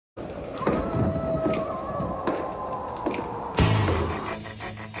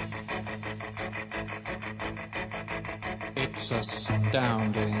It's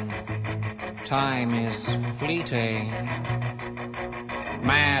astounding. Time is fleeting.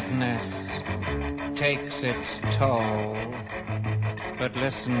 Madness takes its toll. But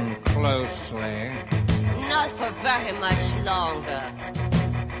listen closely. Not for very much longer.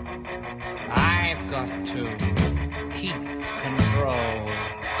 I've got to keep control.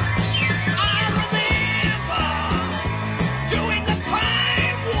 I remember doing the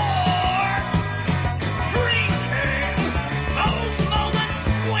time war, drinking those moments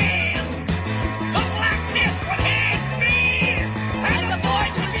when the blackness would hit me and the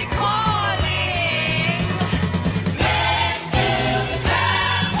void would be calling. Let's do the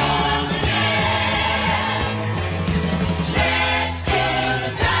time warp again. Let's do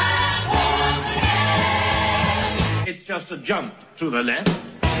the time warp again. It's just a jump to the left.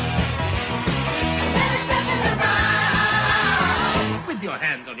 With your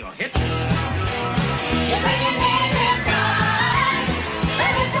hands on your hips.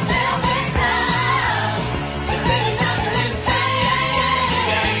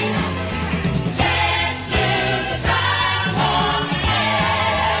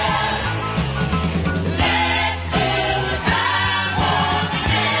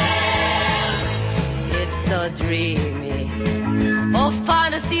 It's so dreamy. Oh,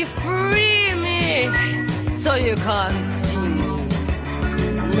 fantasy, free me. So you can't see me.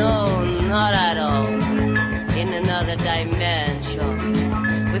 No, not at all. In another dimension,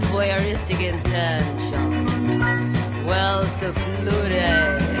 with voyeuristic intention, well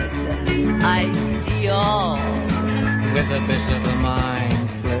secluded, I see all. With a bit of a mind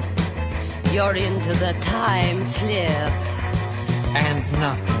flip. You're into the time slip. And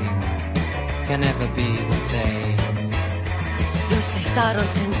nothing can ever be the same. You're spaced out on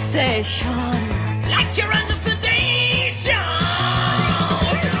sensation. Like you're under sedation.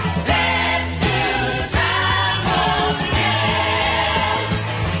 Let's do the time warp again.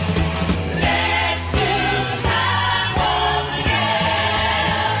 Let's do the time warp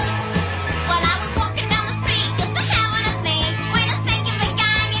again. Well, I was walking down the street just a having a think when a stinking big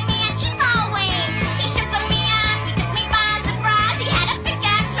guy gave me an evil wink. He shook me up, he took me by surprise. He had a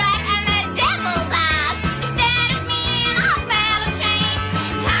pickup truck and the devil's eyes. He stared at me and I felt a change.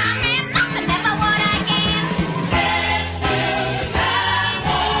 Time and nothing ever would again. Let's do the time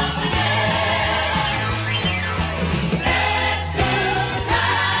warp again. Let's do the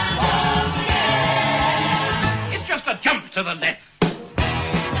time warp again. It's just a jump to the left.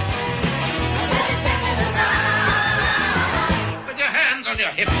 With your hands on your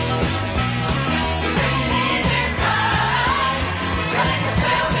hips.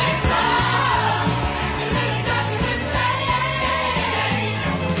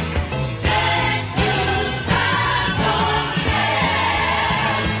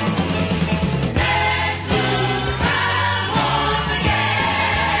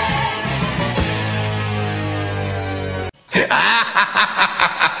 Ha ha ha ha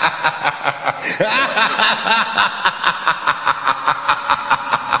ha ha!